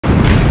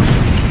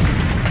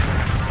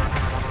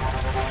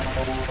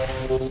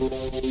We're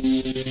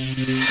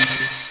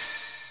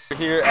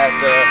here at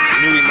the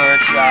new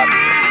merch shop,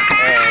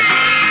 and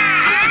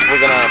we're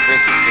gonna bring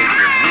some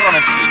skateboards. We don't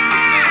have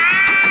skateboards, man.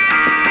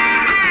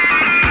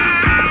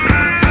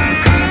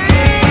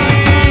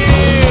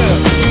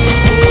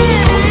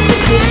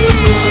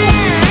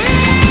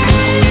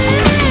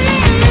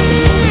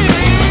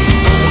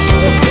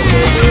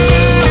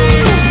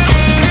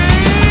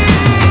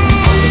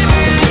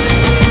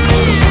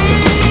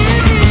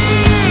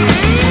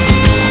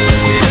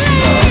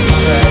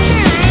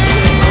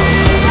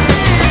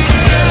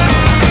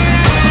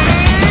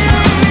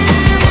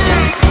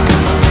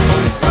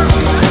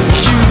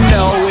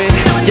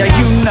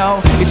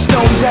 It's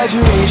no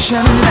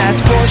exaggeration,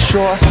 that's for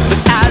sure.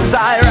 But as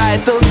I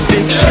write the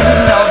fiction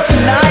of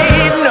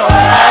tonight, no,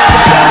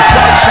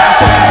 light shines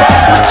so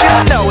bright, but you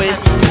know it.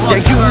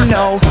 Yeah, you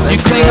know,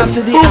 you cling on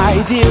to the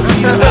ideal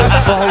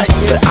beautiful,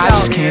 but I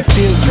just can't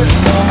feel you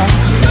anymore.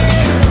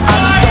 I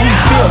just